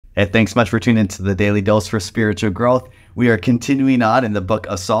Hey, thanks so much for tuning into the Daily Dose for Spiritual Growth. We are continuing on in the book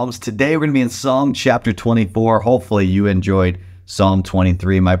of Psalms. Today we're going to be in Psalm chapter 24. Hopefully you enjoyed Psalm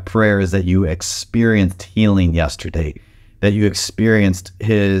 23. My prayer is that you experienced healing yesterday, that you experienced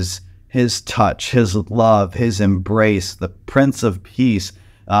his touch, his love, his embrace, the Prince of Peace,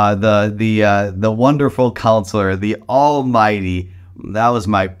 the wonderful Counselor, the Almighty. That was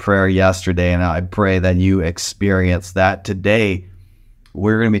my prayer yesterday, and I pray that you experience that today.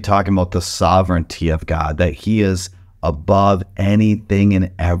 We're going to be talking about the sovereignty of God, that he is above anything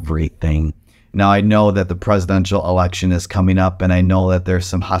and everything. Now, I know that the presidential election is coming up, and I know that there's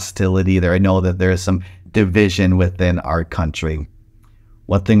some hostility there. I know that there's some division within our country.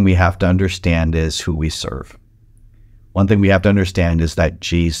 One thing we have to understand is who we serve. One thing we have to understand is that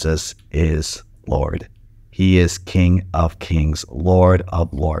Jesus is Lord. He is King of Kings, Lord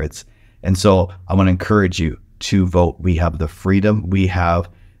of Lords. And so I want to encourage you to vote. We have the freedom, we have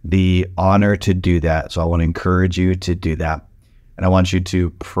the honor to do that. So I want to encourage you to do that. And I want you to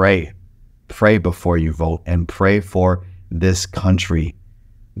pray before you vote, and pray for this country,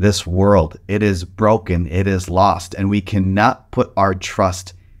 this world. It is broken, it is lost, and we cannot put our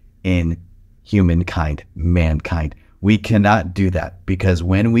trust in humankind, mankind. We cannot do that, because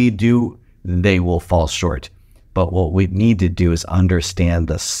when we do, they will fall short. But what we need to do is understand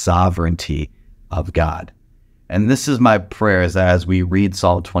the sovereignty of God. And this is my prayer, is that as we read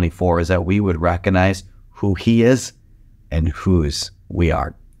Psalm 24, is that we would recognize who he is and whose we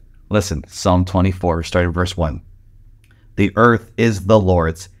are. Listen, Psalm 24, starting verse 1. The earth is the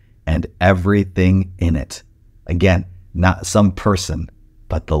Lord's and everything in it. Again, not some person,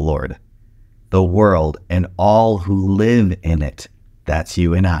 but the Lord. The world and all who live in it. That's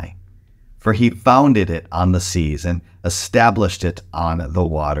you and I. For he founded it on the seas and established it on the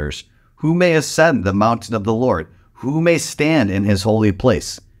waters. Who may ascend the mountain of the Lord? Who may stand in his holy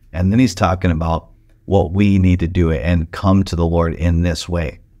place? And then he's talking about what we need to do and come to the Lord in this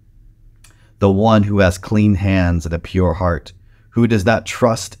way. The one who has clean hands and a pure heart, who does not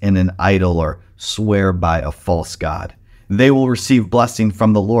trust in an idol or swear by a false god. They will receive blessing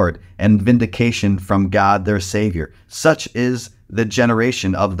from the Lord and vindication from God their Savior. Such is the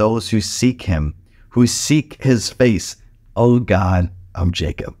generation of those who seek him, who seek his face, O God of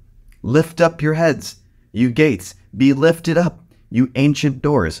Jacob. Lift up your heads, you gates, be lifted up, you ancient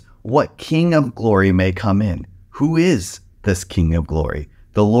doors. What King of glory may come in? Who is this King of glory?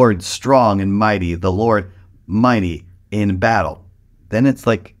 The Lord strong and mighty, the Lord mighty in battle. Then it's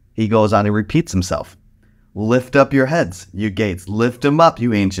like he goes on and repeats himself. Lift up your heads, you gates, lift them up,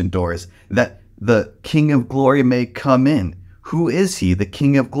 you ancient doors, that the King of glory may come in. Who is he, the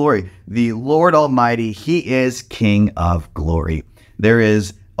King of glory? The Lord Almighty, he is King of glory. There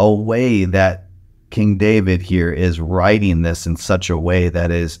is a way that King David here is writing this in such a way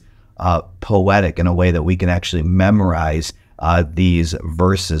that is poetic, in a way that we can actually memorize these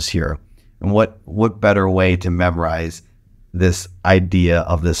verses here. And what better way to memorize this idea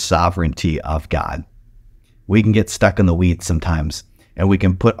of the sovereignty of God? We can get stuck in the weeds sometimes, and we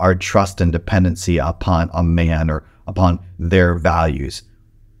can put our trust and dependency upon a man or upon their values.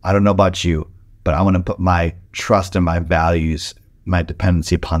 I don't know about you, but I want to put my trust and my values, my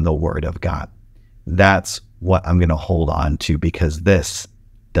dependency upon the Word of God. That's what I'm going to hold on to, because this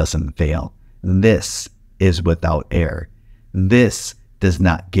doesn't fail. This is without error. This does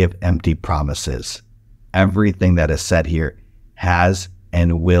not give empty promises. Everything that is said here has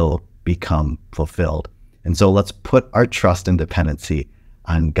and will become fulfilled. And so let's put our trust and dependency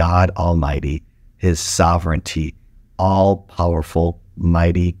on God Almighty, his sovereignty, all-powerful,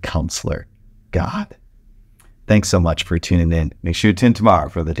 mighty Counselor, God. Thanks so much for tuning in. Make sure to tune in tomorrow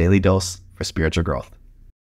for the Daily Dose for Spiritual Growth.